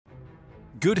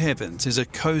Good Heavens is a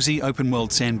cozy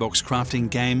open-world sandbox crafting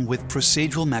game with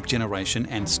procedural map generation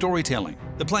and storytelling.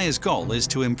 The player's goal is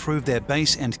to improve their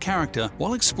base and character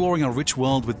while exploring a rich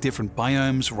world with different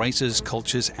biomes, races,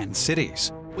 cultures, and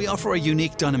cities. We offer a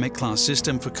unique dynamic class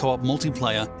system for co-op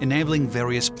multiplayer, enabling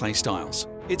various playstyles.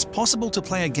 It's possible to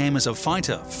play a game as a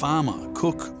fighter, farmer,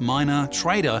 cook, miner,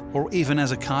 trader, or even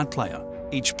as a card player.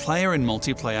 Each player in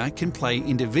multiplayer can play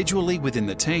individually within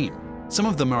the team. Some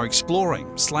of them are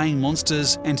exploring, slaying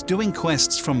monsters, and doing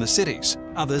quests from the cities.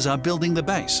 Others are building the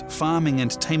base, farming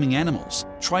and taming animals.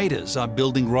 Traders are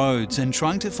building roads and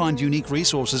trying to find unique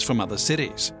resources from other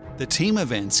cities. The team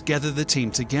events gather the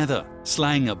team together.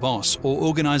 Slaying a boss or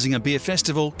organizing a beer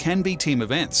festival can be team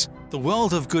events. The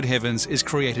world of Good Heavens is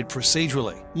created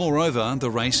procedurally. Moreover,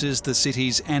 the races, the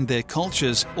cities, and their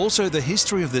cultures, also the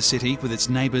history of the city with its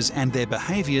neighbors and their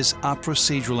behaviors, are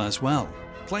procedural as well.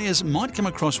 Players might come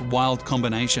across wild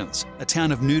combinations. A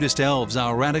town of nudist elves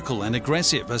are radical and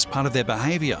aggressive as part of their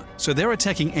behavior, so they're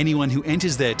attacking anyone who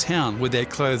enters their town with their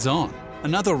clothes on.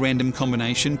 Another random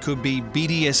combination could be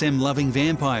BDSM-loving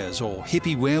vampires or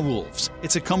hippie werewolves.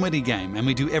 It's a comedy game and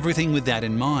we do everything with that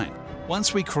in mind.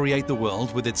 Once we create the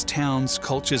world with its towns,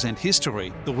 cultures, and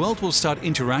history, the world will start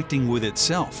interacting with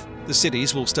itself. The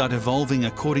cities will start evolving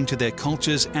according to their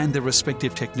cultures and their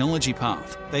respective technology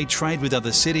path. They trade with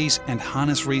other cities and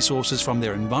harness resources from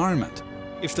their environment.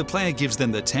 If the player gives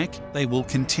them the tech, they will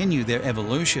continue their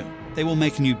evolution. They will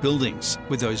make new buildings.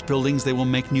 With those buildings, they will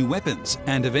make new weapons,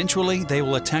 and eventually they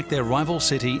will attack their rival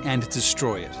city and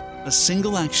destroy it. A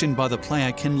single action by the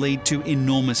player can lead to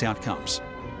enormous outcomes.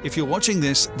 If you're watching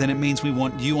this, then it means we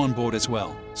want you on board as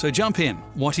well. So jump in.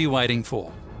 What are you waiting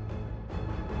for?